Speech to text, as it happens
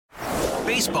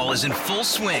Baseball is in full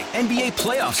swing. NBA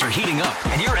playoffs are heating up,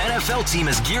 and your NFL team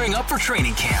is gearing up for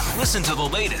training camp. Listen to the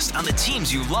latest on the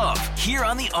teams you love here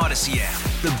on the Odyssey app.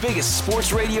 The biggest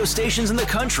sports radio stations in the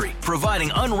country,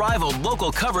 providing unrivaled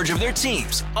local coverage of their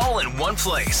teams, all in one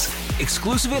place.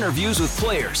 Exclusive interviews with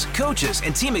players, coaches,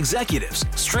 and team executives,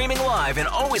 streaming live and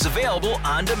always available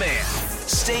on demand.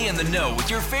 Stay in the know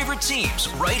with your favorite teams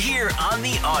right here on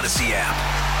the Odyssey app.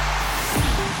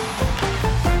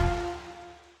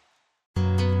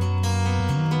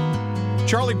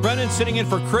 Charlie Brennan sitting in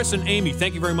for Chris and Amy.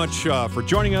 Thank you very much for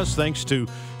joining us. Thanks to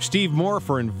Steve Moore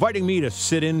for inviting me to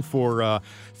sit in for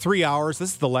 3 hours.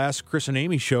 This is the last Chris and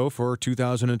Amy show for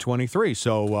 2023.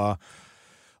 So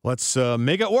let's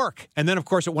make it work. And then, of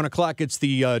course, at 1 o'clock, it's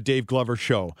the Dave Glover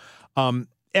show.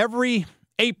 Every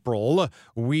April,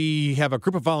 we have a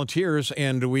group of volunteers,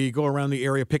 and we go around the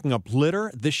area picking up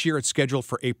litter. This year, it's scheduled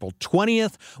for April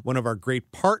 20th. One of our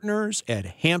great partners at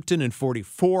Hampton and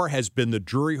 44 has been the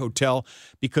Drury Hotel,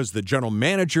 because the general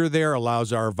manager there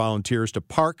allows our volunteers to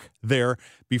park there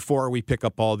before we pick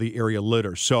up all the area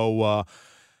litter. So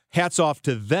hats off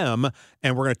to them.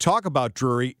 And we're going to talk about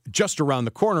Drury just around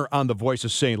the corner on The Voice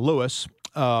of St. Louis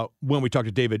when we talk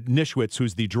to David Nischwitz,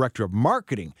 who's the director of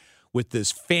marketing with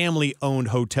this family-owned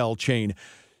hotel chain.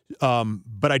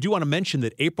 But I do want to mention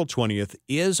that April 20th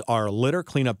is our litter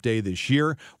cleanup day this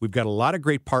year. We've got a lot of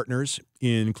great partners,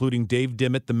 including Dave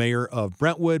Dimmitt, the mayor of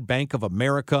Brentwood, Bank of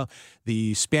America,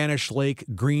 the Spanish Lake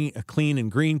Clean and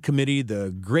Green Committee,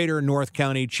 the Greater North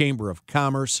County Chamber of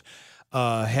Commerce.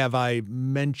 Have I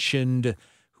mentioned...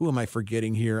 Who am I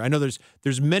forgetting here? I know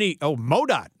there's many. Oh,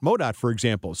 MoDOT, for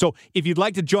example. So if you'd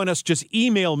like to join us, just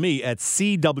email me at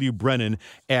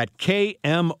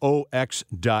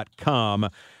cwbrennan@kmox.com.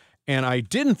 And I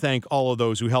didn't thank all of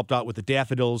those who helped out with the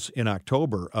daffodils in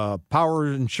October. Power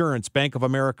Insurance, Bank of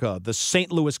America, the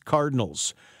St. Louis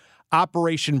Cardinals,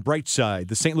 Operation Brightside,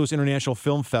 the St. Louis International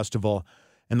Film Festival,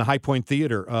 and the High Point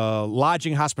Theater,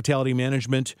 Lodging Hospitality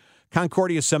Management,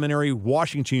 Concordia Seminary,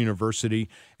 Washington University,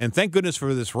 and thank goodness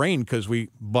for this rain, because we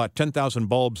bought 10,000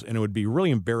 bulbs, and it would be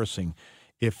really embarrassing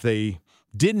if they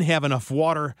didn't have enough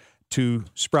water to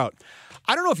sprout.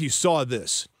 I don't know if you saw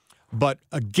this, but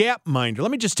a Gapminder,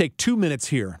 let me just take 2 minutes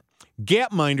here.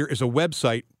 Gapminder is a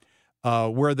website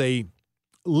where they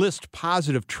list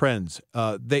positive trends.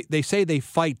 They say they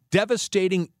fight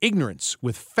devastating ignorance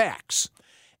with facts.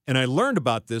 And I learned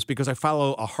about this because I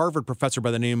follow a Harvard professor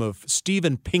by the name of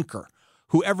Steven Pinker,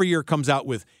 who every year comes out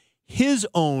with his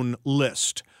own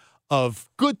list of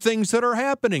good things that are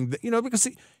happening. You know, because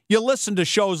you listen to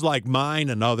shows like mine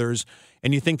and others,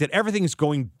 and you think that everything's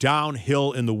going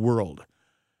downhill in the world.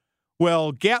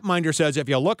 Well, Gapminder says if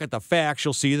you look at the facts,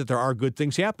 you'll see that there are good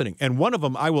things happening. And one of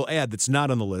them, I will add, that's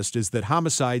not on the list, is that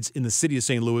homicides in the city of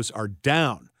St. Louis are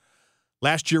down.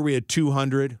 Last year we had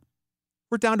 200.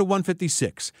 We're down to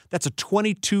 156. That's a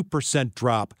 22%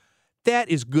 drop. That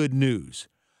is good news.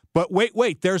 But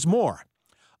wait, there's more.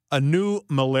 A new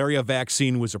malaria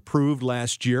vaccine was approved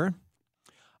last year.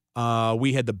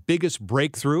 We had the biggest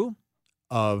breakthrough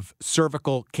of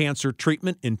cervical cancer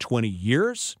treatment in 20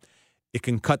 years. It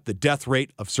can cut the death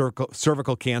rate of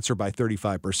cervical cancer by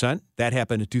 35%. That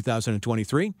happened in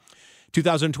 2023.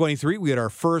 2023, we had our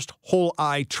first whole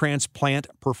eye transplant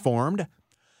performed.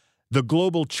 The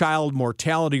global child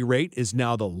mortality rate is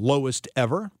now the lowest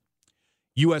ever.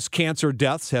 U.S. cancer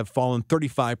deaths have fallen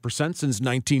 35% since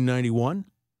 1991.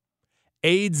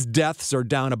 AIDS deaths are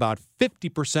down about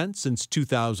 50% since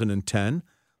 2010.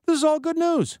 This is all good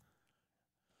news.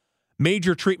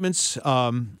 Major treatments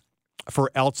for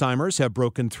Alzheimer's have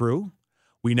broken through.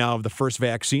 We now have the first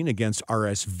vaccine against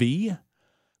RSV.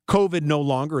 COVID no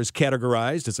longer is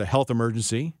categorized as a health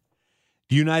emergency.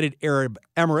 The United Arab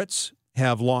Emirates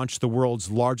have launched the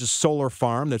world's largest solar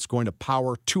farm that's going to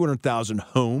power 200,000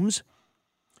 homes.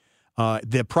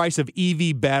 The price of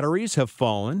EV batteries have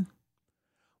fallen.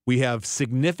 We have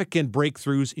significant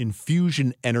breakthroughs in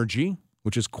fusion energy,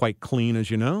 which is quite clean, as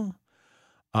you know.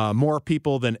 More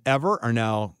people than ever are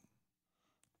now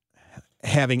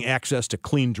having access to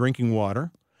clean drinking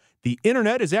water. The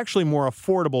internet is actually more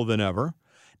affordable than ever.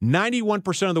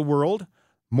 91% of the world,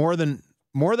 more than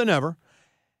ever,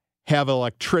 have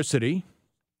electricity.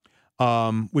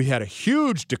 We had a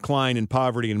huge decline in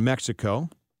poverty in Mexico.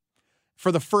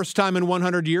 For the first time in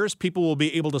 100 years, people will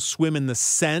be able to swim in the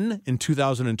Seine in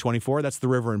 2024. That's the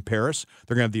river in Paris.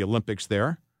 They're going to have the Olympics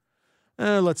there.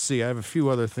 Let's see. I have a few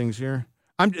other things here.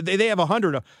 They have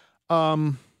 100.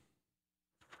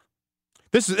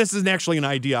 This is actually an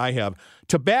idea I have.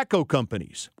 Tobacco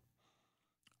companies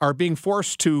are being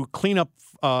forced to clean up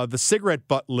the cigarette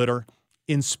butt litter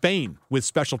in Spain with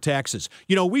special taxes.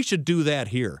 You know, we should do that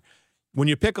here. when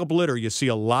you pick up litter, you see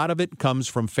a lot of it comes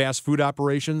from fast food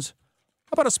operations.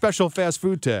 How about a special fast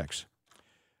food tax?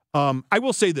 I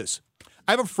will say this.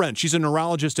 I have a friend. She's a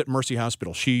neurologist at Mercy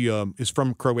Hospital. She is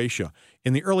from Croatia.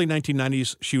 In the early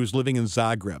 1990s, she was living in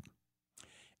Zagreb.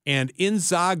 And in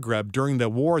Zagreb, during the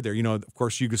war there, of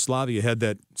course, Yugoslavia had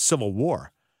that civil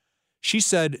war. She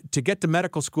said to get to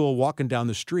medical school walking down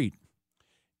the street,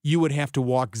 you would have to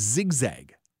walk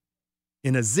zigzag,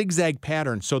 in a zigzag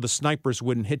pattern so the snipers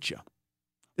wouldn't hit you.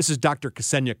 This is Dr.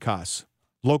 Ksenia Kos,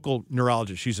 local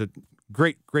neurologist. She's a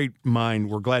great, great mind.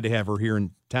 We're glad to have her here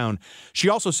in town. She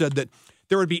also said that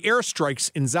there would be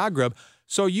airstrikes in Zagreb,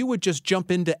 so you would just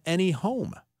jump into any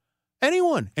home,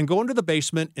 anyone, and go into the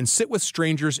basement and sit with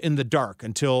strangers in the dark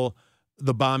until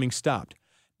the bombing stopped.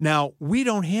 Now, we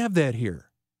don't have that here.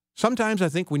 Sometimes I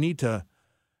think we need to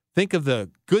think of the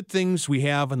good things we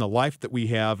have and the life that we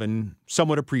have and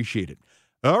somewhat appreciate it.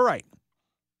 All right.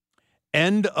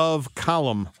 End of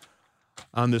column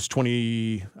on this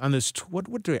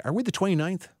what day? Are we the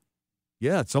 29th?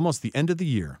 Yeah, it's almost the end of the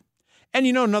year. And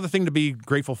another thing to be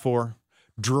grateful for,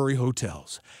 Drury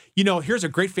Hotels. Here's a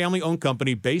great family-owned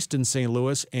company based in St.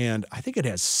 Louis, and I think it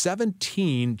has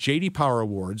 17 J.D. Power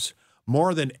Awards,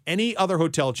 more than any other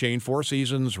hotel chain, Four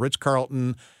Seasons,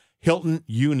 Ritz-Carlton, Hilton,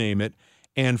 you name it.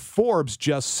 And Forbes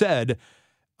just said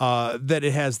that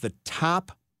it has the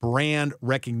top brand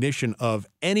recognition of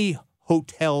any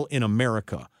hotel in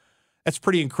America. That's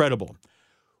pretty incredible.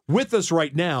 With us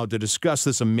right now to discuss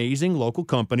this amazing local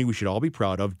company we should all be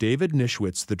proud of, David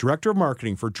Nischwitz, the Director of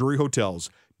Marketing for Drury Hotels.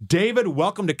 David,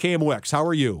 welcome to KMOX. How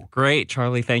are you? Great,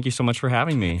 Charlie. Thank you so much for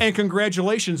having me. And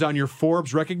congratulations on your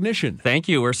Forbes recognition. Thank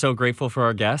you. We're so grateful for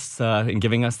our guests in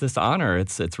giving us this honor.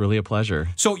 It's really a pleasure.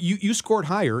 So you scored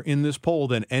higher in this poll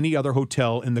than any other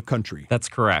hotel in the country. That's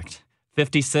correct.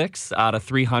 56 out of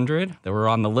 300 that were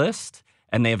on the list,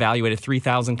 and they evaluated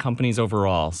 3,000 companies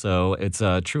overall. So it's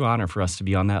a true honor for us to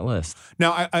be on that list.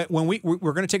 Now, when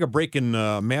we're going to take a break in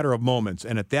a matter of moments,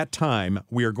 and at that time,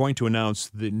 we are going to announce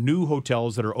the new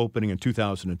hotels that are opening in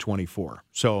 2024.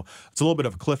 So it's a little bit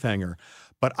of a cliffhanger.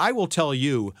 But I will tell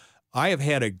you, I have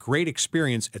had a great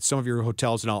experience at some of your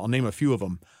hotels, and I'll name a few of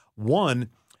them. One,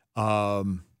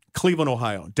 Cleveland,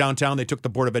 Ohio. Downtown, they took the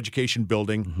Board of Education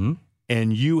building,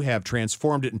 and you have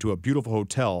transformed it into a beautiful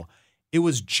hotel. It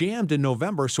was jammed in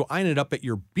November, so I ended up at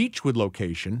your Beechwood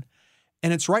location,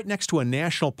 and it's right next to a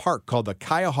national park called the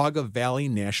Cuyahoga Valley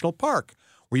National Park,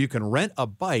 where you can rent a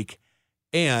bike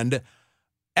and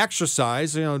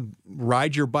exercise,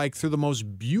 ride your bike through the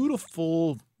most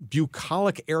beautiful,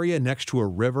 bucolic area next to a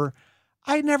river.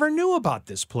 I never knew about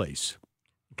this place.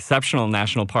 Exceptional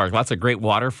national park. Lots of great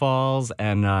waterfalls,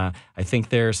 and I think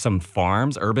there's some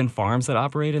farms, urban farms that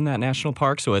operate in that national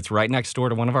park, so it's right next door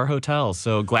to one of our hotels.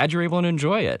 So glad you're able to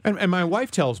enjoy it. And my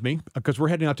wife tells me, because we're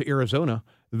heading out to Arizona,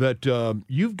 that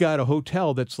you've got a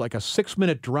hotel that's like a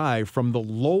 6-minute drive from the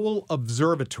Lowell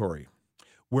Observatory,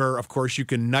 where, of course, you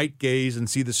can night gaze and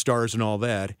see the stars and all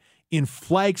that, in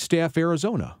Flagstaff,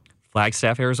 Arizona.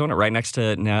 Flagstaff, Arizona, right next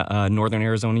to Northern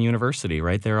Arizona University,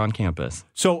 right there on campus.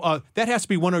 So that has to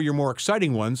be one of your more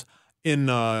exciting ones. In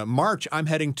March, I'm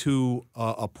heading to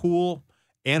a pool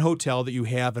and hotel that you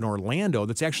have in Orlando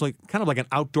that's actually kind of like an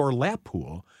outdoor lap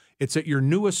pool. It's at your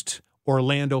newest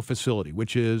Orlando facility,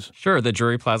 which is? Sure, the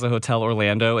Drury Plaza Hotel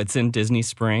Orlando. It's in Disney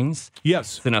Springs.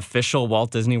 Yes. It's an official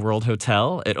Walt Disney World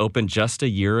hotel. It opened just a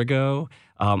year ago.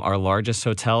 Our largest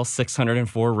hotel,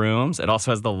 604 rooms. It also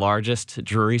has the largest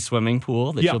Drury swimming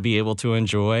pool that you'll be able to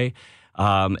enjoy.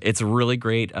 It's a really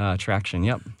great attraction,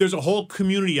 yep. There's a whole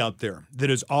community out there that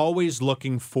is always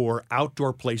looking for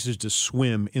outdoor places to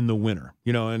swim in the winter,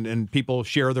 and people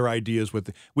share their ideas with,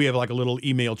 we have like a little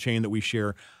email chain that we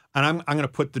share, and I'm going to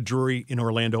put the Drury in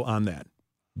Orlando on that.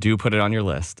 Do put it on your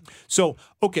list. So,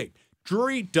 okay,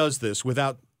 Drury does this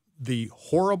without the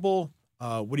horrible,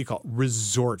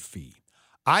 resort fee.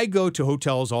 I go to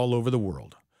hotels all over the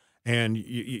world, and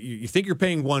you think you're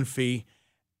paying one fee,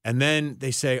 and then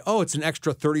they say, oh, it's an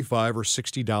extra $35 or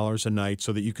 $60 a night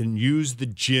so that you can use the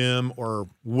gym or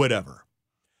whatever.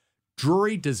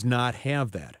 Drury does not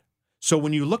have that. So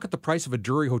when you look at the price of a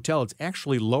Drury hotel, it's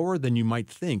actually lower than you might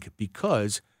think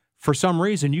because for some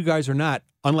reason you guys are not,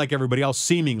 unlike everybody else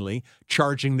seemingly,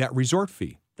 charging that resort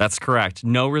fee. That's correct.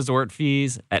 No resort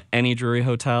fees at any Drury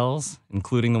hotels,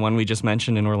 including the one we just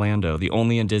mentioned in Orlando, the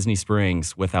only in Disney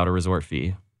Springs without a resort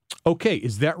fee. Okay,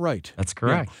 is that right? That's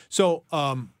correct. Yeah. So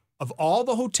of all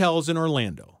the hotels in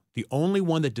Orlando, the only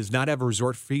one that does not have a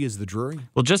resort fee is the Drury?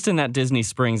 Well, just in that Disney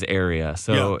Springs area,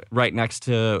 so right next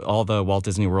to all the Walt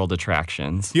Disney World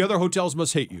attractions. The other hotels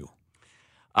must hate you.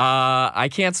 I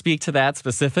can't speak to that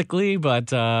specifically,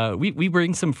 but we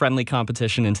bring some friendly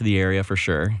competition into the area for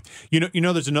sure. You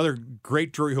know, there's another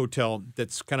great Drury Hotel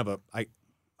that's kind of I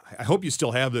hope you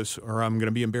still have this, or I'm going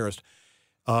to be embarrassed.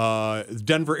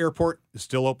 Denver Airport is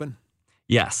still open?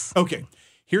 Yes. Okay.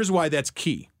 Here's why that's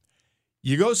key.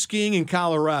 You go skiing in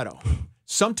Colorado.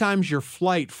 Sometimes your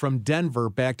flight from Denver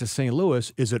back to St.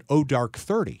 Louis is at dark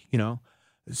 30,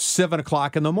 7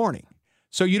 o'clock in the morning.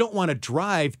 So you don't want to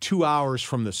drive 2 hours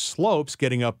from the slopes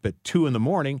getting up at 2 in the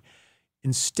morning.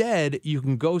 Instead, you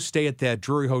can go stay at that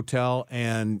Drury Hotel,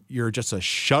 and you're just a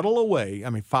shuttle away,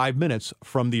 5 minutes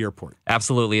from the airport.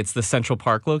 Absolutely. It's the Central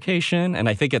Park location, and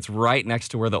I think it's right next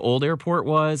to where the old airport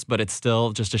was, but it's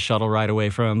still just a shuttle ride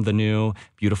away from the new,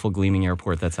 beautiful, gleaming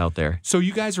airport that's out there. So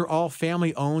you guys are all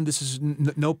family-owned? This is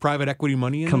no private equity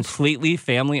money in this? Completely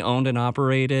family-owned and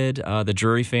operated. The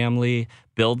Drury family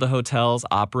build the hotels,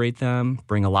 operate them,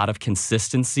 bring a lot of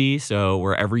consistency. So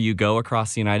wherever you go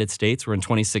across the United States, we're in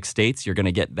 26 states, you're going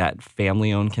to get that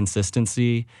family-owned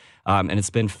consistency. And it's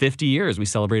been 50 years. We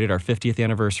celebrated our 50th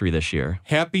anniversary this year.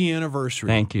 Happy anniversary.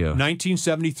 Thank you.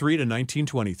 1973 to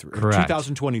 1923. Correct.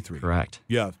 2023. Correct.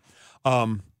 Yeah.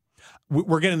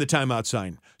 We're getting the timeout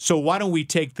sign. So why don't we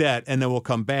take that, and then we'll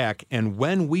come back. And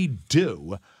when we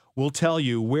do, we'll tell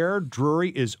you where Drury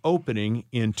is opening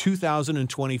in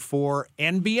 2024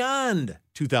 and beyond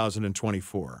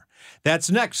 2024.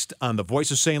 That's next on The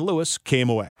Voice of St. Louis,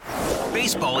 KMOX.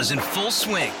 Baseball is in full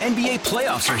swing. NBA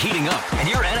playoffs are heating up, and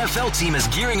your NFL team is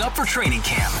gearing up for training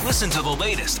camp. Listen to the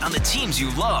latest on the teams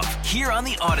you love here on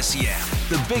the Odyssey app.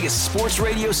 The biggest sports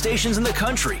radio stations in the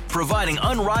country, providing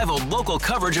unrivaled local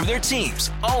coverage of their teams,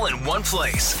 all in one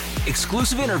place.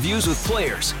 Exclusive interviews with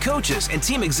players, coaches, and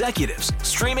team executives,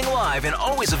 streaming live and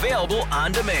always available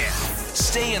on demand.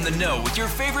 Stay in the know with your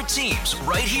favorite teams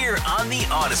right here on the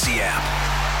Odyssey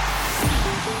app.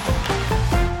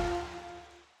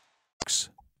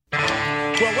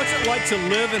 Well, what's it like to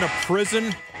live in a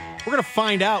prison? We're going to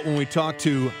find out when we talk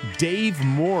to Dave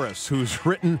Morris, who's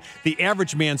written The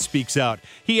Average Man Speaks Out.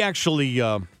 He actually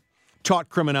taught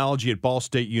criminology at Ball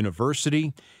State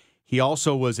University. He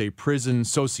also was a prison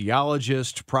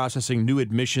sociologist, processing new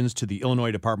admissions to the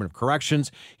Illinois Department of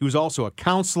Corrections. He was also a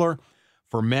counselor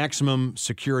for maximum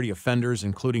security offenders,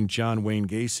 including John Wayne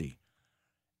Gacy.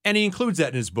 And he includes that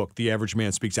in his book, The Average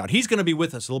Man Speaks Out. He's going to be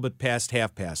with us a little bit past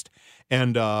half past.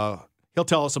 And he'll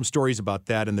tell us some stories about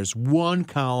that. And there's one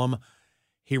column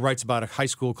he writes about a high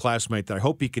school classmate that I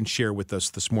hope he can share with us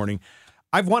this morning.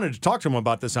 I've wanted to talk to him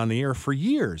about this on the air for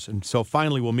years. And so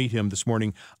finally we'll meet him this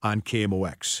morning on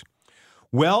KMOX.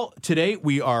 Well, today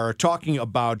we are talking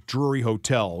about Drury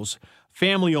Hotels,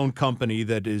 family-owned company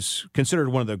that is considered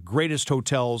one of the greatest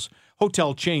hotel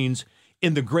chains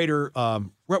in the greater,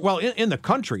 in the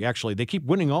country, actually. They keep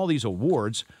winning all these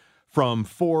awards from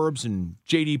Forbes and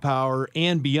J.D. Power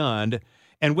and beyond.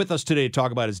 And with us today to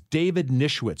talk about is David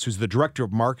Nischwitz, who's the director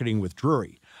of marketing with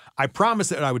Drury. I promised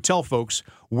that I would tell folks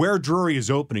where Drury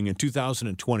is opening in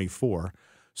 2024.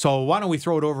 So why don't we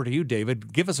throw it over to you,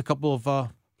 David? Give us a couple of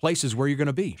places where you're going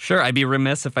to be. Sure. I'd be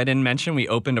remiss if I didn't mention we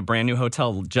opened a brand new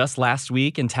hotel just last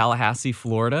week in Tallahassee,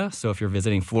 Florida. So if you're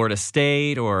visiting Florida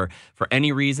State or for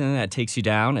any reason that takes you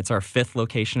down, it's our 5th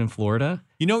location in Florida.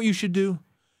 You know what you should do?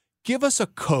 Give us a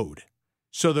code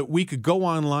so that we could go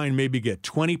online, maybe get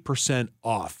 20%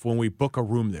 off when we book a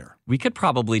room there. We could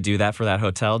probably do that for that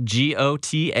hotel.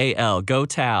 GOTAL,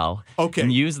 GoTal. Okay.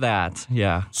 And use that.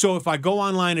 Yeah. So if I go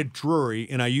online at Drury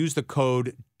and I use the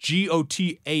code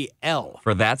GOTAL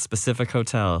for that specific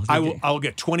hotel, I'll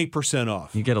get 20%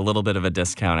 off. You get a little bit of a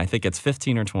discount. I think it's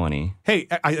 15 or 20. Hey,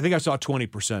 I think I saw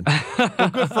 20%. Well,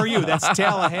 good for you. That's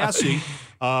Tallahassee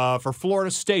for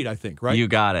Florida State, I think, right? You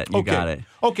got it. You got it.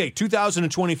 Okay,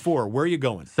 2024. Where are you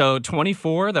going? So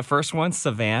 24, the first one,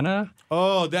 Savannah.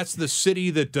 Oh, that's the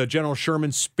city that General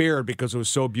Sherman spared because it was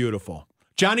so beautiful.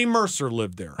 Johnny Mercer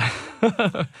lived there.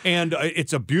 And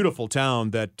it's a beautiful town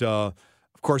that... of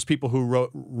course, people who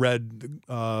read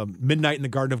Midnight in the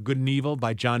Garden of Good and Evil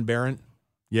by John Barrett.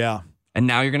 Yeah. And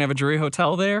now you're going to have a Drury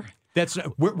Hotel there? That's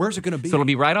where's it going to be? So it'll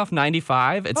be right off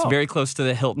 95. It's very close to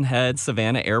the Hilton Head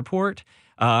Savannah Airport.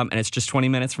 And it's just 20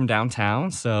 minutes from downtown.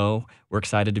 So we're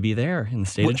excited to be there in the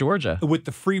state of Georgia. With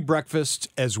the free breakfast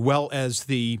as well as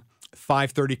the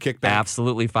 5:30 kickback.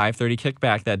 Absolutely, 5:30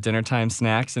 kickback, that dinner time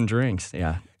snacks and drinks.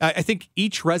 Yeah. I think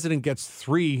each resident gets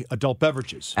 3 adult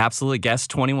beverages. Absolutely. Guests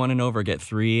 21 and over get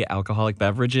 3 alcoholic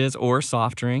beverages or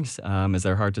soft drinks as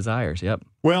their heart desires. Yep.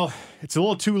 Well, it's a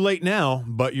little too late now,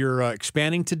 but you're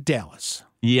expanding to Dallas.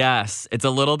 Yes. It's a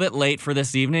little bit late for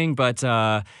this evening, but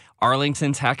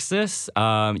Arlington, Texas.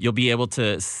 You'll be able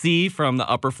to see from the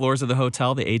upper floors of the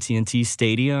hotel the AT&T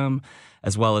Stadium,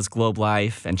 as well as Globe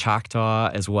Life and Choctaw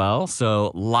as well.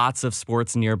 So lots of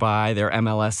sports nearby. Their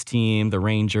MLS team, the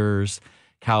Rangers,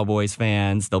 Cowboys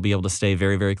fans, they'll be able to stay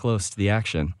very, very close to the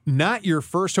action. Not your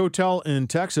first hotel in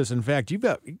Texas. In fact,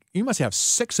 you must have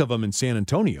 6 of them in San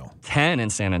Antonio. 10 in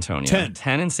San Antonio.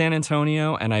 10 in San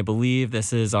Antonio, and I believe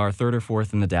this is our 3rd or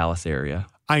 4th in the Dallas area.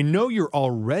 I know you're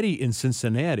already in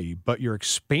Cincinnati, but you're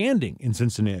expanding in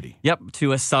Cincinnati. Yep,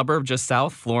 to a suburb just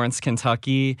south, Florence,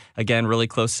 Kentucky. Again, really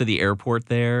close to the airport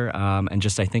there, and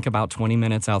just, I think, about 20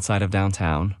 minutes outside of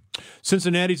downtown.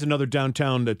 Cincinnati's another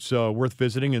downtown that's worth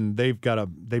visiting, and they've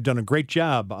done a great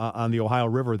job on the Ohio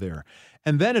River there.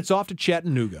 And then it's off to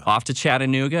Chattanooga. Off to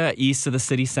Chattanooga, east of the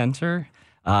city center.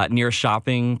 Near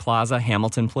Shopping Plaza,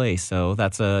 Hamilton Place. So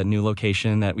that's a new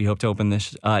location that we hope to open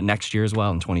this next year as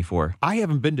well in 24. I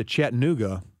haven't been to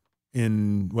Chattanooga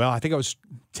I think I was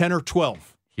 10 or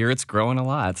 12. Here it's growing a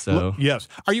lot. So yes.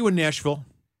 Are you in Nashville?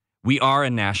 We are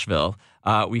in Nashville.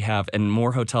 We have and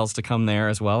more hotels to come there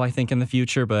as well, I think, in the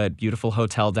future, but beautiful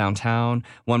hotel downtown,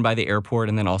 one by the airport,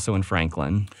 and then also in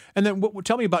Franklin. And then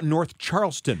tell me about North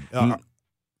Charleston.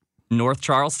 North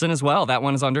Charleston as well. That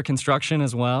one is under construction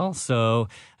as well. So,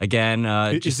 again...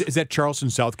 is that Charleston,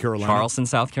 South Carolina? Charleston,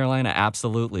 South Carolina,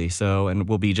 absolutely. So, and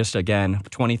we'll be just, again,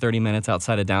 20, 30 minutes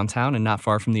outside of downtown and not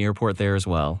far from the airport there as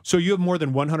well. So you have more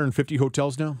than 150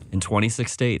 hotels now? In 26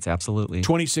 states, absolutely.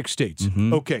 26 states.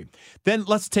 Mm-hmm. Okay. Then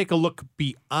let's take a look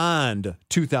beyond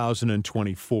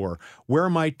 2024. Where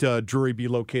might Drury be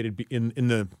located in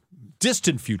the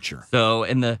distant future? So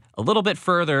a little bit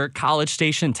further, College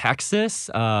Station,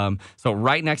 Texas. So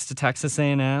right next to Texas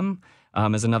A&M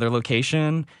is another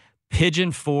location.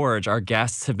 Pigeon Forge, our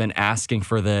guests have been asking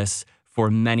for this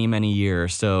for many, many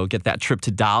years. So get that trip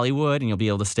to Dollywood, and you'll be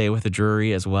able to stay with the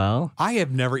Drury as well. I have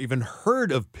never even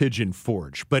heard of Pigeon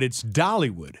Forge, but it's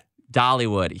Dollywood.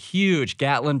 Dollywood, huge.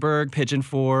 Gatlinburg, Pigeon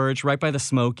Forge, right by the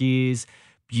Smokies.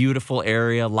 Beautiful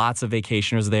area, lots of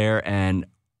vacationers there, and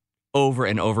over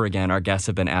and over again, our guests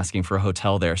have been asking for a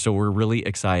hotel there. So we're really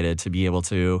excited to be able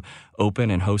to open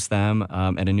and host them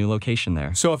at a new location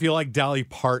there. So if you like Dolly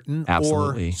Parton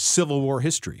or Civil War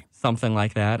history. Something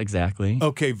like that, exactly.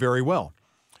 Okay, very well.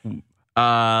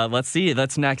 Let's see.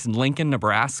 That's next. Lincoln,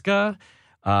 Nebraska.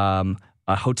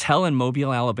 A hotel in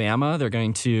Mobile, Alabama. They're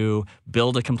going to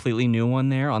build a completely new one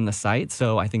there on the site.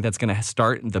 So I think that's going to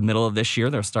start in the middle of this year.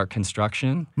 They'll start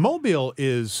construction. Mobile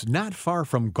is not far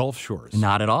from Gulf Shores.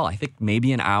 Not at all. I think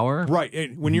maybe an hour.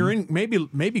 Right. When you're in,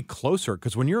 maybe closer,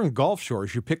 because when you're in Gulf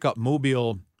Shores, you pick up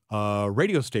Mobile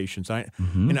radio stations.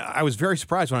 And I was very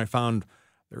surprised when I found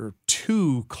there are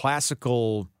 2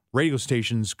 classical radio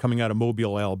stations coming out of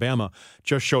Mobile, Alabama.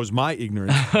 Just shows my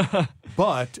ignorance.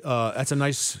 But that's a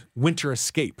nice winter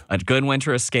escape. A good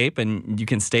winter escape, and you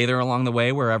can stay there along the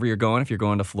way wherever you're going, if you're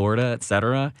going to Florida, et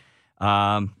cetera.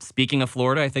 Speaking of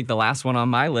Florida, I think the last one on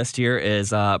my list here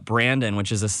is Brandon,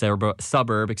 which is a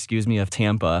suburb of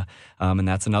Tampa. And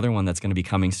that's another one that's going to be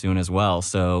coming soon as well.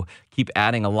 So keep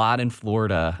adding a lot in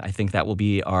Florida. I think that will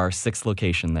be our 6th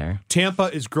location there. Tampa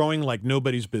is growing like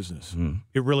nobody's business.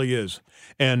 It really is.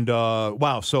 And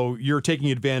wow, so you're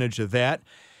taking advantage of that.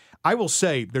 I will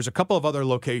say there's a couple of other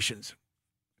locations.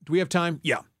 Do we have time?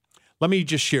 Yeah. Let me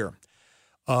just share.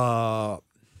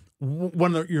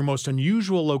 One of your most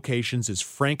unusual locations is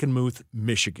Frankenmuth,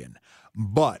 Michigan.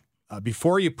 But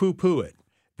before you poo-poo it,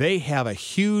 they have a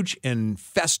huge and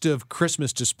festive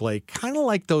Christmas display, kind of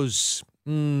like those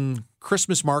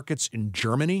Christmas markets in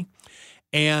Germany.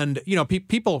 And,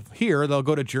 people here, they'll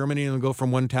go to Germany and they'll go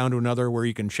from one town to another where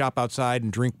you can shop outside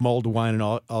and drink mulled wine and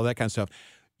all that kind of stuff.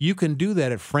 You can do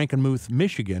that at Frankenmuth,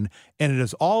 Michigan, and it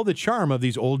has all the charm of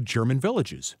these old German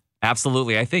villages.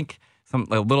 Absolutely. I think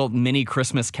a little mini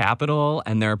Christmas capital,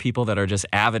 and there are people that are just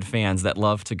avid fans that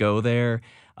love to go there.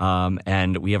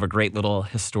 And we have a great little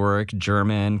historic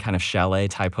German kind of chalet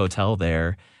type hotel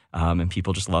there. And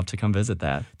people just love to come visit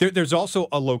that. There's also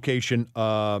a location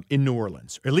in New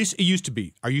Orleans. Or at least it used to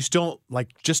be. Are you still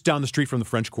just down the street from the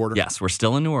French Quarter? Yes, we're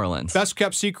still in New Orleans. Best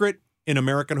kept secret in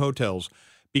American hotels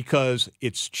because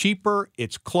it's cheaper,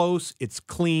 it's close, it's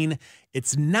clean,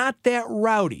 it's not that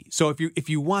rowdy. So if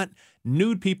you want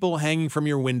nude people hanging from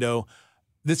your window,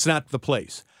 that's not the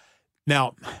place.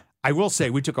 Now, I will say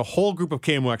we took a whole group of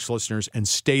KMOX listeners and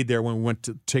stayed there when we went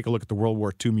to take a look at the World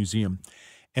War II Museum.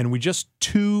 And we just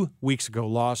 2 weeks ago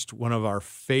lost one of our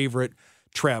favorite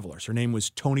travelers. Her name was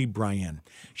Toni Bryan.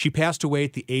 She passed away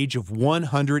at the age of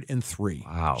 103.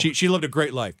 Wow. She lived a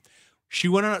great life. She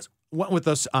went with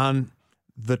us on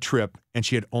the trip, and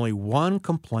she had only one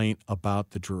complaint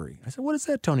about the Drury. I said, "What is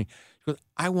that, Toni?" She goes,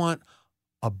 "I want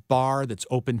a bar that's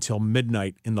open till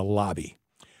midnight in the lobby.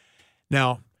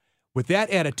 Now, with that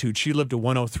attitude, she lived to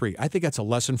 103. I think that's a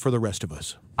lesson for the rest of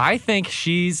us. I think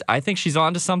she's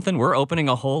onto something. We're opening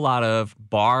a whole lot of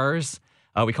bars.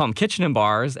 We call them kitchen and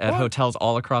bars at hotels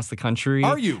all across the country.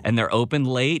 Are you? And they're open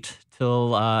late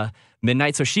till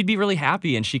midnight. So she'd be really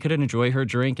happy, and she could enjoy her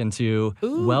drink into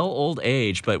old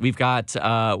age. But we've got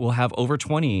we'll have over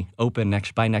 20 open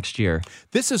by next year.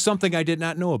 This is something I did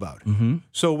not know about. Mm-hmm.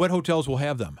 So what hotels will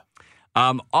have them?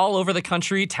 All over the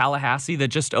country. Tallahassee, that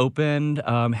just opened,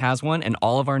 has one, and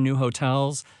all of our new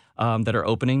hotels that are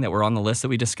opening that were on the list that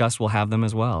we discussed will have them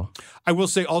as well. I will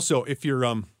say also, if you're,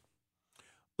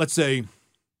 let's say,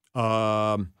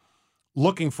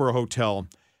 looking for a hotel,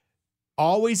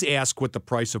 always ask what the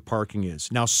price of parking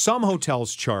is. Now, some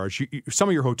hotels charge, some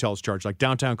of your hotels charge, like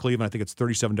downtown Cleveland, I think it's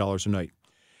 $37 a night.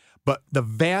 But the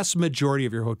vast majority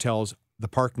of your hotels, the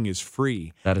parking is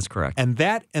free. That is correct. And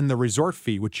that and the resort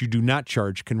fee, which you do not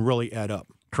charge, can really add up.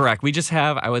 Correct. We just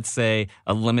have, I would say,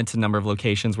 a limited number of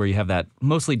locations where you have that,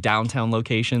 mostly downtown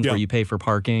locations where you pay for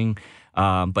parking.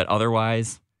 But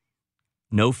otherwise,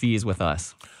 no fees with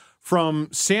us. From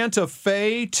Santa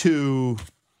Fe to,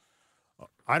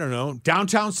 I don't know,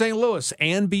 downtown St. Louis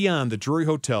and beyond, the Drury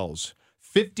Hotels.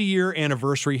 50-year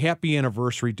anniversary. Happy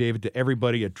anniversary, David, to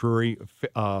everybody at Drury,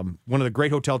 one of the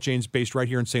great hotel chains based right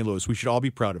here in St. Louis. We should all be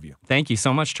proud of you. Thank you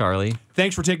so much, Charlie.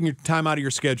 Thanks for taking your time out of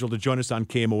your schedule to join us on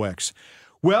KMOX.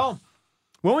 Well,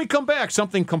 when we come back,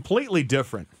 something completely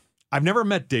different. I've never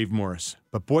met Dave Morris,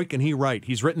 but boy, can he write.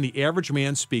 He's written The Average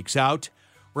Man Speaks Out.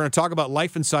 We're going to talk about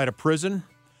life inside a prison.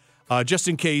 Just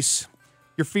in case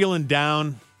you're feeling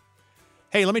down,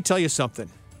 hey, let me tell you something.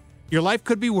 Your life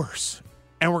could be worse,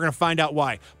 and we're going to find out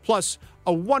why. Plus,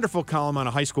 a wonderful column on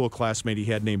a high school classmate he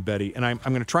had named Betty, and I'm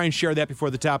going to try and share that before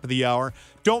the top of the hour.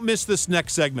 Don't miss this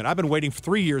next segment. I've been waiting for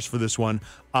 3 years for this one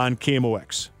on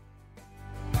KMOX.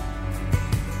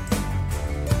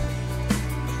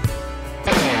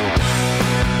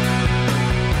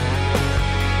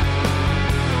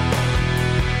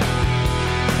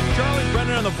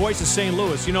 The voice of St.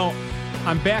 Louis. You know,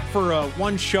 I'm back for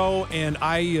one show, and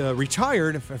I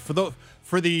retired. For those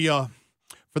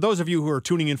of you who are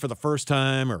tuning in for the first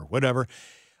time or whatever,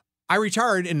 I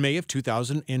retired in May of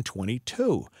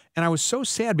 2022, and I was so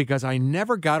sad because I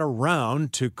never got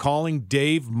around to calling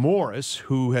Dave Morris,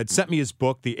 who had sent me his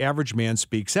book, The Average Man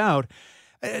Speaks Out.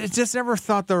 I just never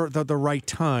thought the right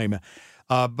time.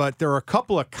 But there are a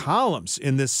couple of columns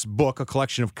in this book, a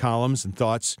collection of columns and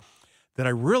thoughts that I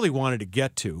really wanted to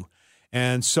get to.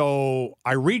 And so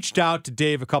I reached out to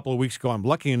Dave a couple of weeks ago. I'm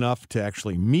lucky enough to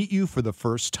actually meet you for the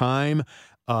first time.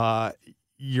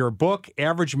 Your book,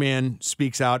 Average Man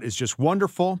Speaks Out, is just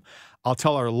wonderful. I'll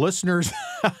tell our listeners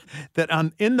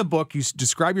that in the book, you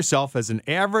describe yourself as a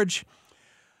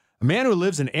man who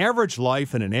lives an average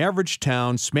life in an average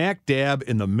town, smack dab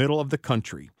in the middle of the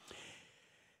country.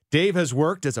 Dave has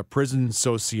worked as a prison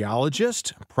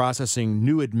sociologist, processing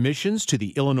new admissions to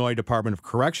the Illinois Department of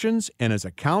Corrections, and as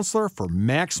a counselor for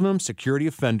maximum security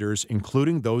offenders,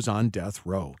 including those on death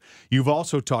row. You've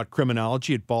also taught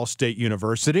criminology at Ball State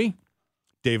University,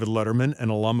 David Letterman, an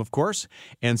alum, of course,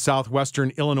 and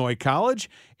Southwestern Illinois College,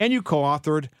 and you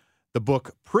co-authored the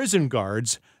book Prison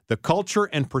Guards, The Culture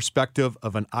and Perspective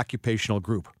of an Occupational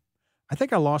Group. I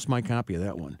think I lost my copy of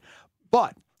that one.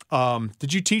 But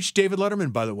did you teach David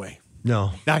Letterman, by the way?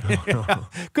 No.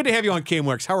 Good to have you on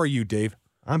KMOX. How are you, Dave?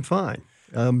 I'm fine.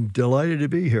 I'm delighted to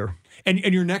be here. And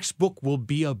your next book will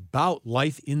be about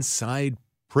life inside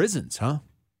prisons, huh?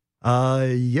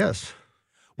 Yes.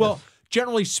 Well,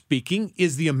 generally speaking,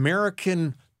 is the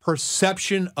American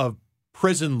perception of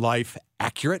prison life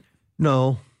accurate?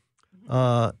 No.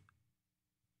 One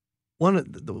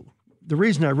of the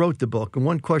reason I wrote the book, and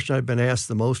one question I've been asked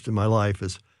the most in my life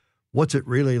is, what's it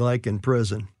really like in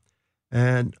prison?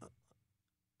 And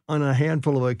on a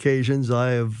handful of occasions,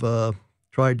 I have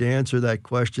tried to answer that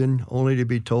question, only to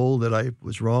be told that I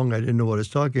was wrong. I didn't know what I was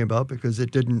talking about because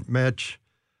it didn't match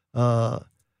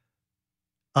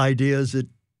ideas that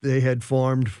they had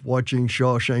formed watching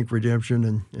Shawshank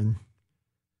Redemption and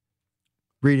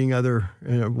reading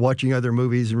watching other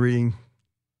movies and reading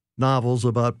novels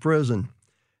about prison.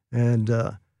 And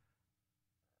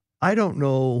I don't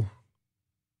know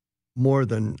more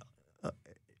than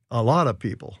a lot of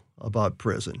people about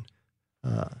prison.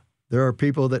 There are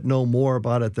people that know more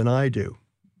about it than I do,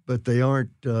 but they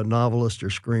aren't novelists or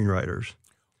screenwriters.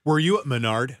 Were you at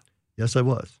Menard? Yes, I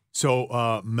was.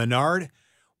 So Menard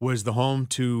was the home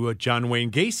to John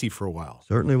Wayne Gacy for a while.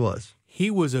 Certainly was. He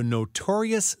was a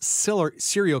notorious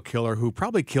serial killer who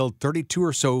probably killed 32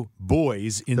 or so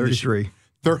boys in 33.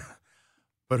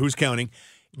 But who's counting?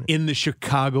 In the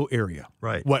Chicago area.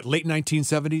 Right. What, late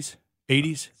 1970s,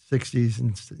 80s? 60s,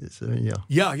 and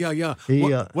yeah.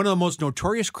 Yeah. One of the most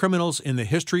notorious criminals in the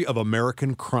history of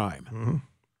American crime. Mm-hmm.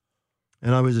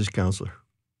 And I was his counselor.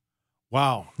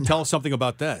 Wow. Tell us something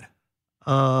about that.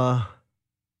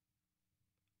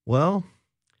 Well,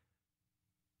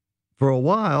 for a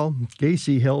while,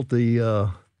 Gacy held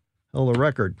the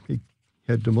record. He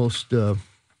had the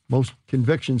most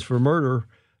convictions for murder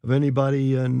of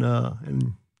anybody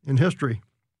in history.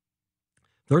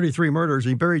 33 murders.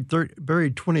 He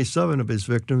buried 27 of his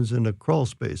victims in a crawl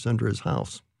space under his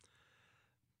house,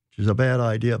 which is a bad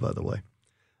idea, by the way.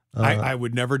 I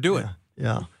would never do it.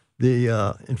 Yeah.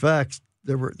 In fact,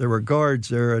 there were guards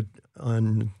there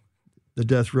on the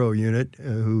death row unit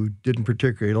who didn't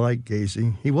particularly like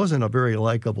Gacy. He wasn't a very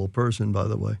likable person, by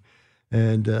the way,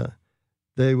 and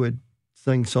they would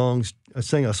sing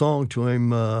a song to him,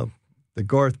 the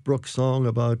Garth Brooks song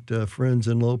about friends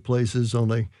in low places.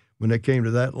 Only when they came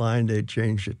to that line, they'd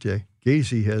changed it to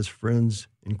 "Gacy has friends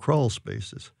in crawl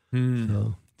spaces."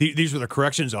 So, these were the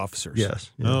corrections officers.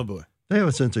 Yes. Yeah. Oh boy, they have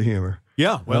a sense of humor.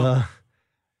 Yeah. Well.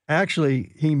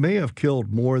 Actually, he may have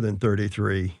killed more than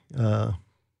 33.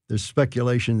 There's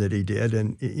speculation that he did,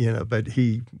 and but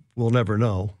he will never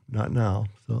know. Not now.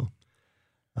 So,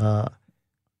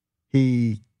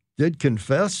 he did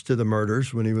confess to the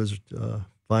murders when he was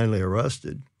finally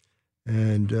arrested,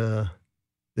 and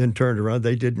then turned around.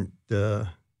 They didn't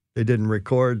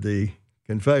record the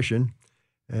confession,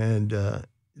 and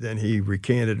then he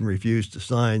recanted and refused to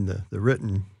sign the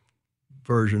written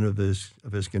version of his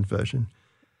confession.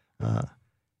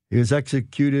 He was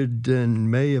executed in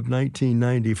May of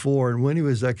 1994, and when he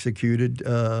was executed,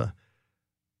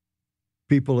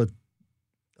 people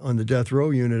on the death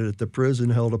row unit at the prison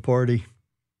held a party.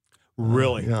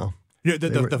 Really? Yeah.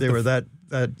 They were that.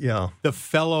 Yeah. The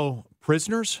fellow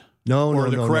prisoners? No,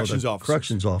 the corrections officers.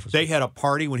 Corrections officers. They had a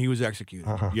party when he was executed.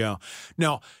 Uh-huh. Yeah.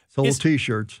 Now, sold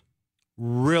T-shirts.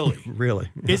 Really? Really.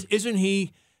 Yeah. Isn't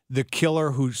he the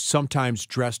killer who sometimes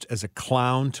dressed as a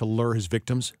clown to lure his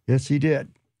victims? Yes, he did.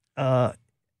 Gacy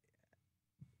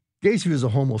was a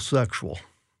homosexual,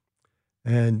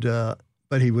 and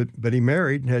but he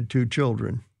married and had 2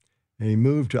 children, and he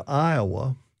moved to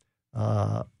Iowa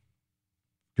to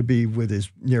be with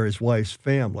near his wife's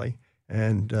family,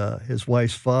 and his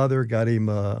wife's father got him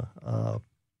a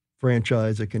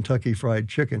franchise, a Kentucky Fried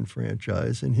Chicken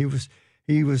franchise, and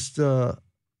he was an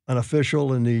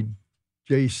official in the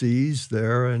JCs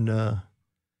there in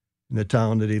the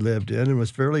town that he lived in, and was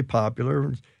fairly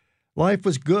popular. Life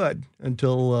was good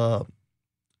until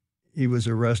he was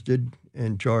arrested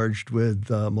and charged with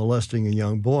molesting a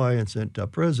young boy and sent to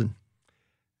prison.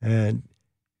 And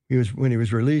when he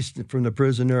was released from the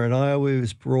prison there in Iowa, he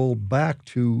was paroled back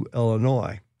to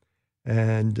Illinois.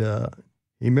 And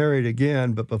he married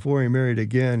again, but before he married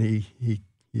again, he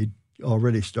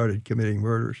already started committing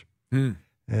murders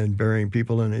and burying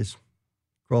people in his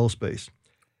crawl space.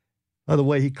 By the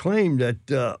way, he claimed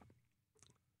that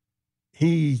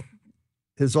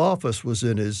his office was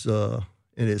in his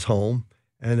home,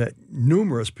 and that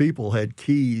numerous people had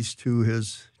keys to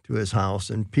his house,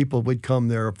 and people would come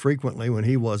there frequently when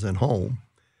he wasn't home.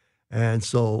 And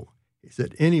so he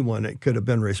said anyone that could have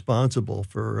been responsible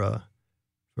for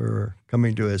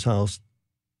coming to his house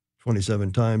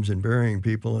 27 times and burying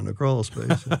people in a crawl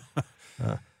space.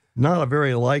 Not a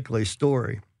very likely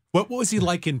story. What was he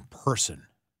like in person?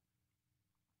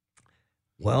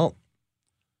 Well,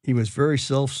 he was very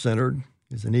self-centered.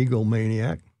 He's an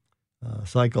egomaniac,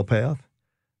 psychopath.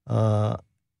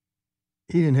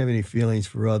 He didn't have any feelings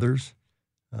for others.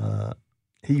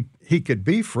 He could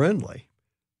be friendly,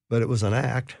 but it was an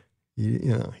act.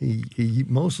 He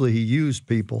mostly used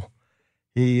people.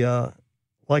 He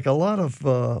like a lot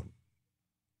of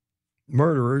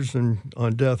murderers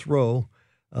on death row.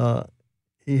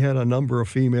 He had a number of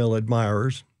female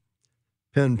admirers,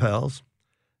 pen pals,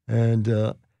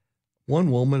 and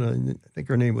one woman, I think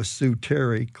her name was Sue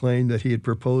Terry, claimed that he had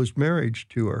proposed marriage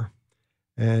to her.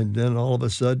 And then all of a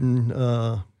sudden,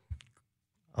 out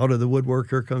of the woodwork,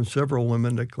 here comes several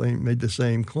women that made the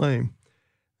same claim.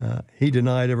 He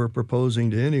denied ever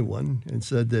proposing to anyone and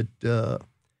said that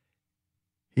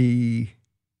he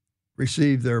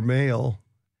received their mail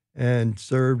and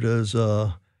served as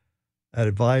an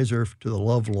advisor to the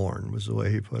lovelorn, was the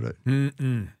way he put it.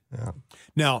 Yeah.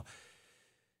 Now,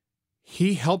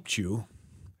 he helped you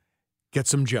get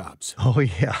some jobs. Oh,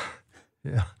 yeah.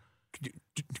 Yeah.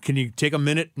 Can you take a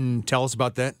minute and tell us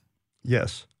about that?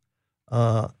 Yes.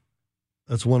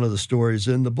 That's one of the stories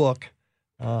in the book.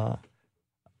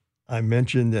 I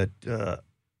mentioned that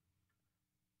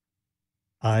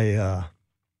I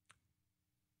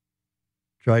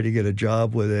tried to get a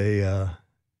job with a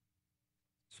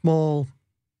small,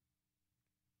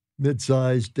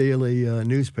 mid-sized daily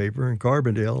newspaper in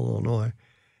Carbondale, Illinois,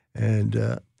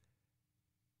 and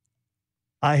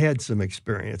I had some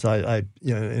experience. I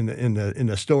in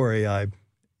the story, I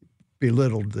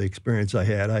belittled the experience I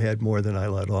had. I had more than I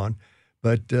let on,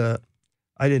 but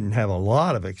I didn't have a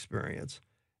lot of experience,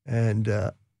 and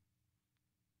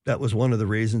that was one of the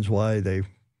reasons why they,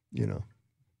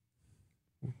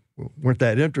 weren't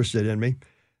that interested in me.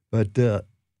 But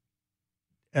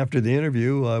after the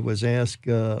interview, I was asked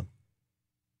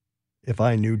if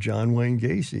I knew John Wayne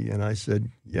Gacy, and I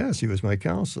said yes. He was my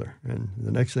counselor, and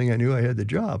the next thing I knew, I had the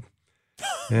job,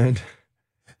 and.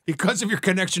 Because of your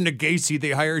connection to Gacy, they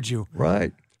hired you.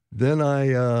 Right. Then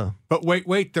I... but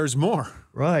wait, there's more.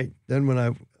 Right. Then when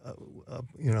I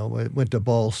went to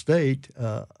Ball State,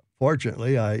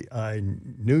 fortunately, I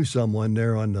knew someone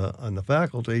there on the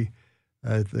faculty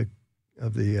of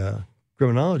the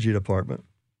criminology department.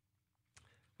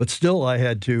 But still, I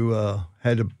had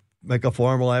to make a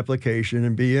formal application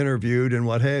and be interviewed and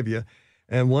what have you.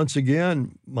 And once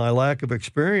again, my lack of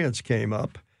experience came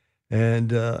up,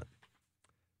 and...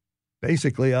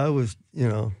 basically, I was,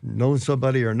 knowing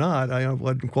somebody or not, I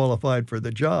wasn't qualified for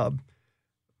the job.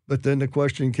 But then the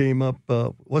question came up,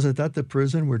 wasn't that the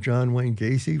prison where John Wayne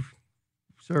Gacy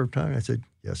served time? I said,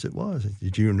 yes, it was.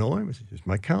 Did you know him? I said, he's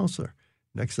my counselor.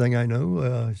 Next thing I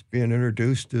know, he's being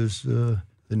introduced as the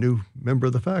new member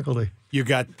of the faculty. You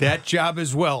got that job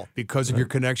as well because of your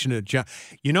connection to John.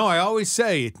 I always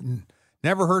say it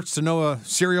never hurts to know a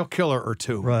serial killer or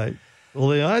two. Right. Well,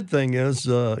 the odd thing is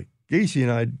Gacy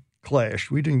and I clashed.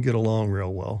 We didn't get along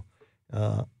real well.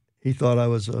 He thought I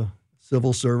was a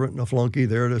civil servant and a flunky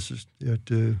there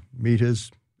to meet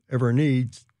his ever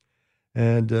needs.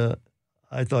 And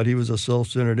I thought he was a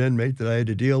self-centered inmate that I had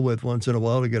to deal with once in a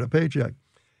while to get a paycheck.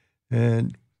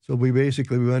 And so we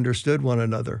understood one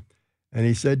another. And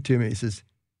he said to me, he says,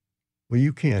 well,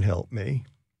 you can't help me.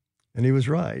 And he was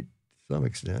right to some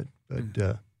extent,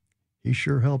 but he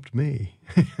sure helped me.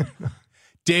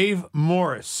 Dave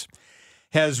Morris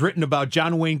has written about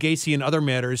John Wayne Gacy and other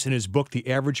matters in his book, The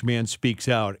Average Man Speaks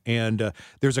Out. And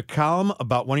there's a column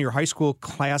about one of your high school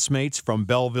classmates from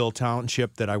Belleville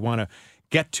Township that I want to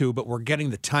get to, but we're getting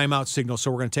the timeout signal,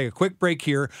 so we're going to take a quick break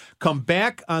here. Come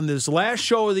back on this last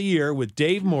show of the year with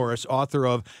Dave Morris, author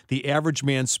of The Average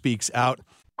Man Speaks Out.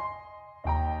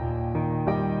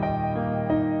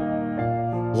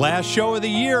 Last show of the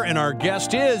year, and our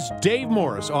guest is Dave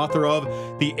Morris, author of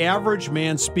The Average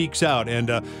Man Speaks Out.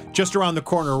 And just around the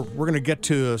corner, we're going to get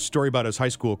to a story about his high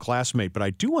school classmate. But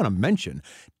I do want to mention,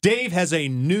 Dave has a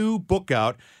new book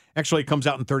out. Actually, it comes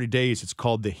out in 30 days. It's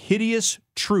called The Hideous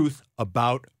Truth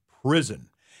About Prison.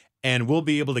 And we'll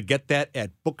be able to get that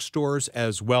at bookstores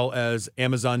as well as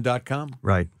Amazon.com.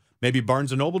 Right. Maybe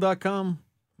BarnesandNoble.com?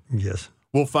 Yes.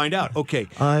 We'll find out. Okay.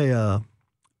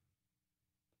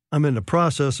 I'm in the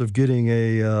process of getting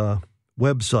a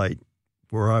website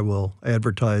where I will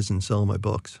advertise and sell my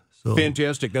books. So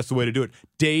fantastic. That's the way to do it.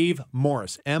 Dave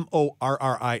Morris,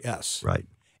 Morris. Right.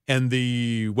 And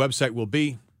the website will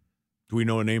be, do we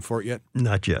know a name for it yet?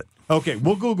 Not yet. Okay,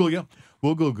 we'll Google you.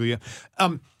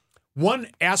 One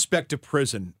aspect of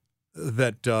prison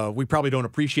that we probably don't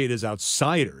appreciate as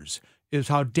outsiders is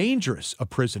how dangerous a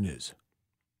prison is.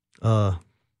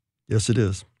 Yes, it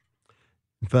is.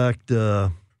 In fact,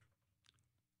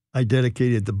 I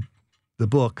dedicated the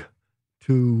book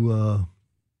to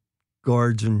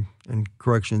guards and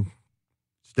correction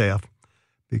staff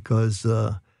because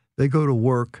they go to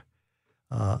work.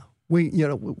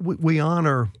 We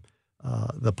honor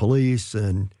the police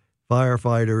and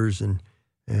firefighters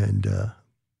and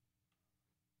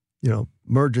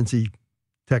emergency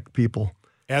tech people,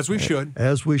 as we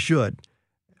should.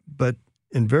 But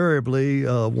invariably,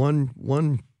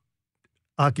 one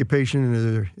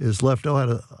occupation is left out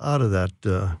of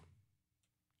that,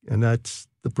 and that's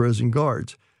the prison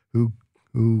guards who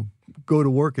go to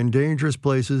work in dangerous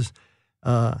places,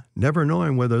 never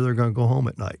knowing whether they're going to go home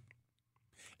at night.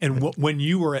 And when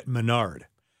you were at Menard,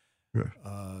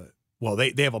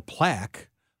 they have a plaque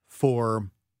for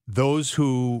those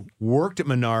who worked at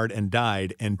Menard and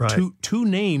died, and right. two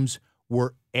names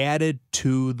were added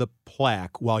to the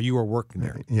plaque while you were working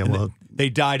there. Yeah, they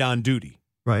died on duty.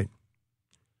 Right.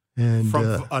 And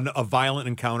from a violent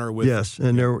encounter with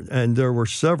there were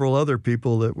several other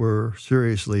people that were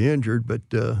seriously injured, but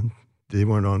they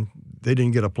weren't on. They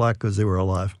didn't get a plaque because they were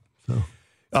alive. So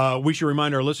we should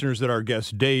remind our listeners that our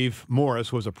guest Dave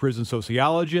Morris was a prison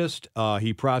sociologist.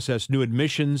 He processed new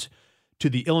admissions to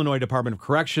the Illinois Department of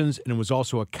Corrections and was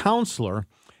also a counselor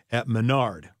at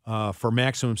Menard for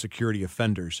maximum security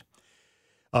offenders.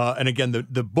 And again,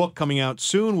 the book coming out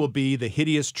soon will be The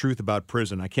Hideous Truth About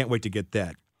Prison. I can't wait to get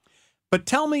that. But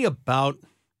tell me about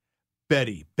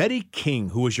Betty King,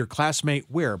 who was your classmate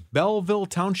where? Belleville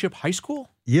Township High School?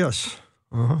 Yes.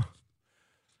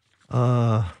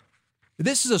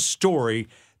 This is a story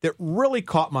that really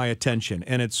caught my attention,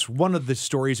 and it's one of the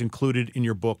stories included in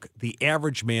your book, The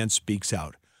Average Man Speaks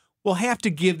Out. We'll have to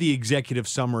give the executive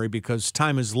summary because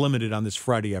time is limited on this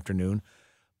Friday afternoon,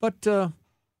 but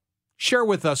share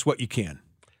with us what you can.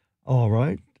 All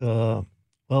right. Well,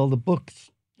 the book,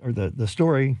 or the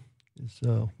story, is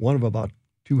one of about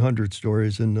 200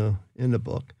 stories in the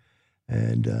book,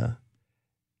 and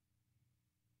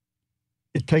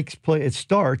it takes place. It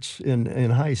starts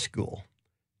in high school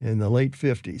in the late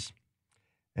 50s,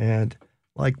 and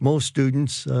like most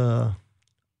students, I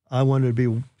wanted to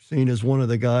be seen as one of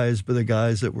the guys, but the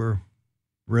guys that were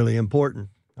really important.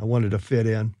 I wanted to fit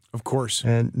in, of course,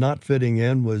 and not fitting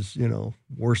in was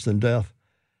worse than death.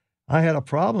 I had a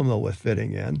problem though with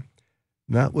fitting in. And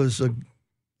that was a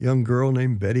young girl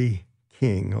named Betty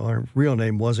King. Her real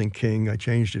name wasn't King. I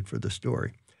changed it for the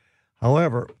story.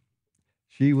 However,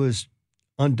 she was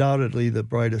undoubtedly the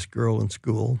brightest girl in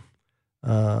school,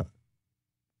 but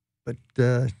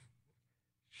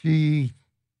she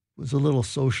was a little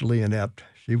socially inept.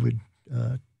 She would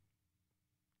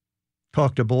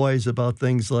talk to boys about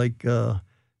things like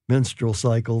menstrual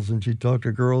cycles, and she'd talk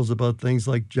to girls about things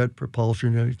like jet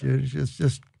propulsion. It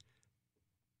just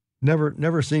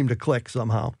never seemed to click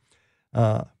somehow.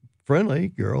 Friendly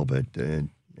girl, but and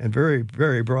very,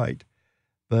 very bright.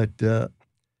 But the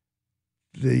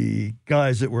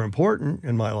guys that were important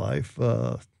in my life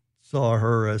saw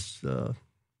her as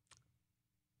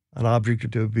an object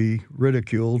to be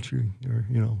ridiculed, or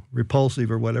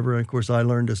repulsive or whatever. And of course, I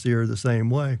learned to see her the same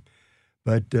way.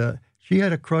 But she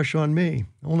had a crush on me,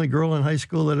 the only girl in high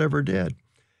school that ever did.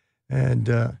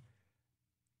 And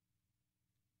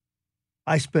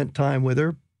I spent time with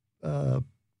her.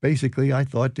 Basically, I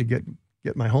thought to get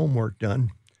my homework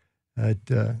done. At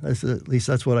least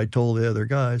that's what I told the other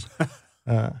guys.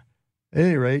 At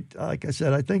any rate, like I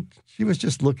said, I think she was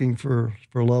just looking for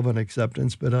love and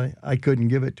acceptance, but I couldn't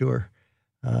give it to her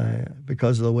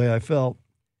because of the way I felt.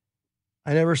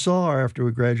 I never saw her after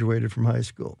we graduated from high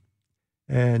school.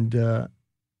 And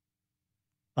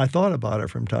I thought about her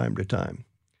from time to time.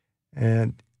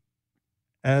 And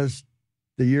as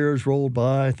the years rolled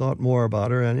by, I thought more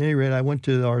about her. At any rate, I went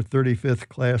to our 35th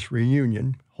class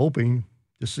reunion, hoping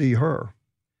to see her.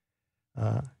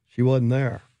 She wasn't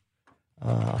there.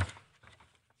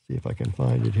 See if I can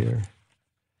find it here.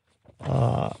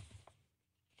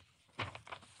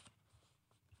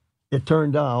 It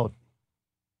turned out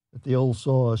that the old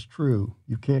saw is true.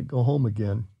 You can't go home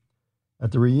again.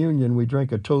 At the reunion, we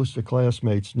drank a toast to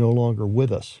classmates no longer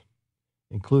with us,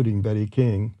 including Betty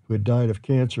King, who had died of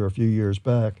cancer a few years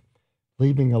back,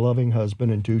 leaving a loving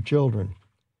husband and 2 children.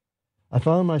 I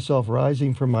found myself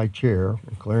rising from my chair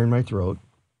and clearing my throat.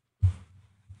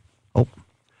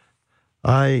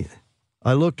 I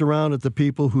looked around at the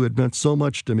people who had meant so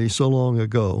much to me so long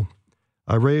ago.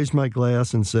 I raised my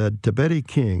glass and said, "To Betty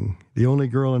King, the only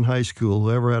girl in high school who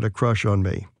ever had a crush on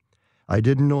me. I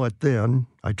didn't know it then.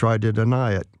 I tried to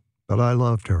deny it, but I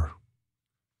loved her."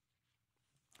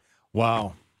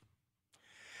 Wow.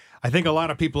 I think a lot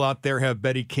of people out there have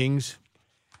Betty Kings,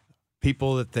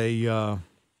 people that they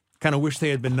kind of wish they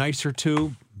had been nicer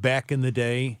to back in the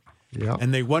day. Yeah.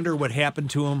 And they wonder what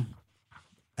happened to them,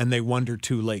 and they wonder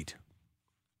too late.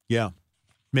 Yeah,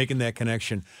 making that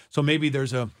connection. So maybe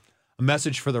there's a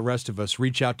message for the rest of us.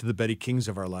 Reach out to the Betty Kings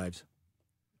of our lives.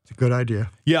 It's a good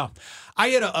idea. Yeah. I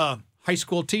had a high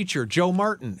school teacher, Joe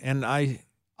Martin, and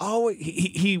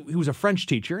he was a French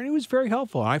teacher, and he was very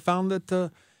helpful. I found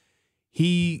that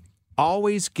he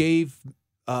always gave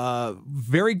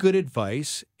very good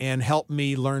advice and helped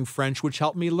me learn French, which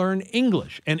helped me learn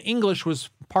English. And English was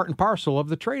part and parcel of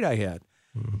the trade I had.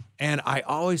 Mm-hmm. And I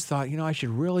always thought, I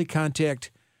should really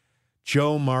contact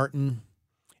Joe Martin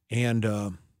and,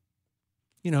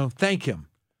 thank him.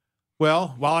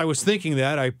 Well, while I was thinking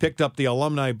that, I picked up the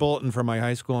alumni bulletin from my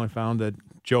high school and found that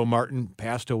Joe Martin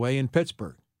passed away in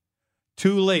Pittsburgh.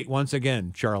 Too late once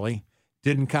again, Charlie.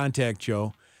 Didn't contact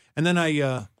Joe. And then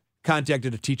I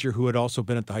contacted a teacher who had also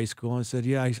been at the high school and said,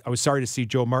 I was sorry to see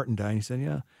Joe Martin die. And he said,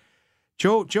 yeah.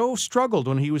 Joe struggled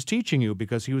when he was teaching you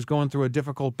because he was going through a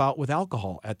difficult bout with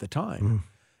alcohol at the time. Mm.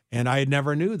 And I had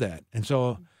never knew that. And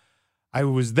so I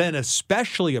was then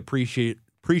especially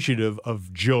appreciative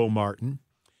of Joe Martin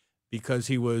because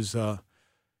he was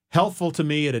helpful to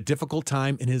me at a difficult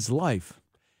time in his life.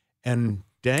 And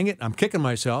dang it, I'm kicking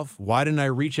myself. Why didn't I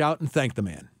reach out and thank the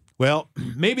man? Well,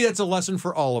 maybe that's a lesson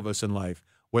for all of us in life.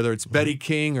 whether it's Betty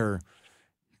King or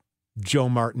Joe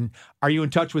Martin. Are you in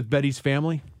touch with Betty's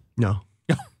family? No.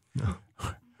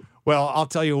 Well, I'll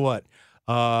tell you what.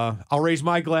 I'll raise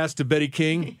my glass to Betty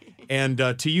King and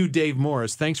to you, Dave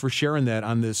Morris. Thanks for sharing that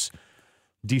on this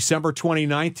December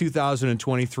 29th,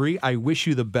 2023. I wish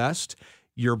you the best.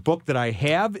 Your book that I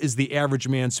have is The Average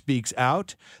Man Speaks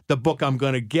Out. The book I'm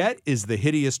going to get is The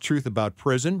Hideous Truth About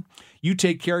Prison. You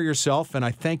take care of yourself, and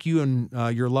I thank you and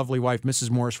your lovely wife,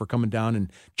 Mrs. Morris, for coming down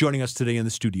and joining us today in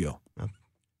the studio.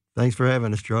 Thanks for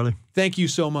having us, Charlie. Thank you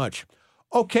so much.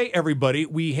 Okay, everybody,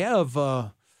 we have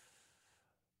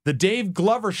the Dave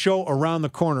Glover Show around the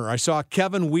corner. I saw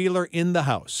Kevin Wheeler in the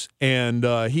house, and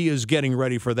he is getting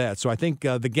ready for that. So I think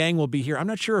the gang will be here. I'm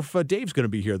not sure if Dave's going to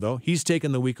be here, though. He's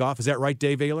taking the week off. Is that right,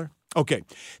 Dave Ayler? Okay.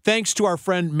 Thanks to our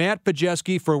friend Matt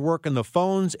Pajeski for working the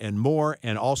phones and more,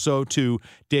 and also to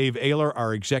Dave Ayler,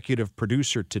 our executive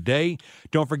producer today.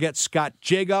 Don't forget, Scott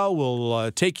Jagow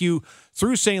will take you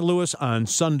through St. Louis on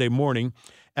Sunday morning.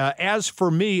 As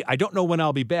for me, I don't know when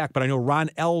I'll be back, but I know Ron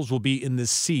Ells will be in this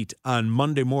seat on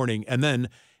Monday morning, and then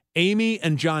Amy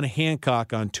and John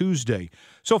Hancock on Tuesday.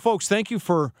 So, folks, thank you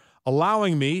for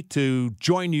allowing me to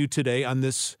join you today on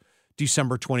this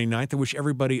December 29th. I wish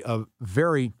everybody a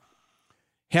very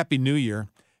happy New Year.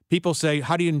 People say,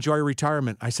 how do you enjoy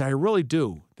retirement? I say, I really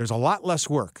do. There's a lot less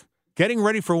work. Getting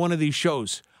ready for one of these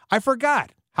shows, I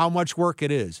forgot how much work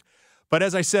it is. But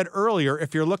as I said earlier,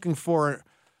 if you're looking for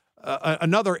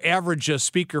another average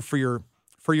speaker for your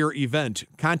event,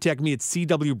 contact me at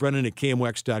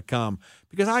cwbrennan@kmox.com,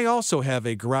 because I also have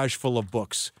a garage full of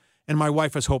books, and my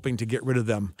wife is hoping to get rid of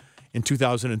them in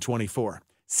 2024.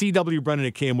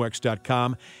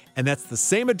 cwbrennan@kmox.com, and that's the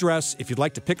same address if you'd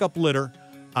like to pick up litter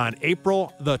on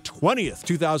April the 20th,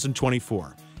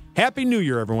 2024. Happy New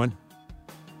Year, everyone.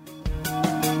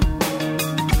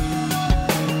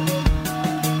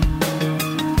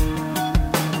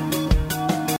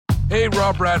 Hey,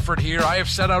 Rob Bradford here. I have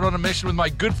set out on a mission with my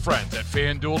good friends at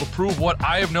FanDuel to prove what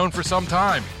I have known for some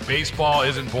time. Baseball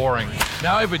isn't boring.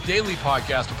 Now I have a daily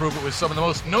podcast to prove it with some of the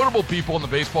most notable people in the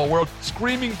baseball world,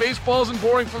 screaming baseball isn't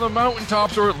boring from the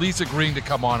mountaintops, or at least agreeing to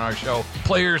come on our show.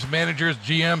 Players, managers,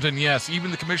 GMs, and yes, even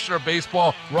the commissioner of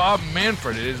baseball, Rob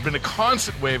Manfred. It has been a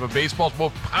constant wave of baseball's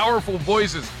most powerful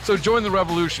voices. So join the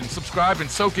revolution. Subscribe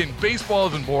and soak in Baseball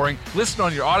Isn't Boring. Listen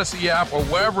on your Odyssey app or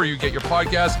wherever you get your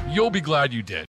podcasts. You'll be glad you did.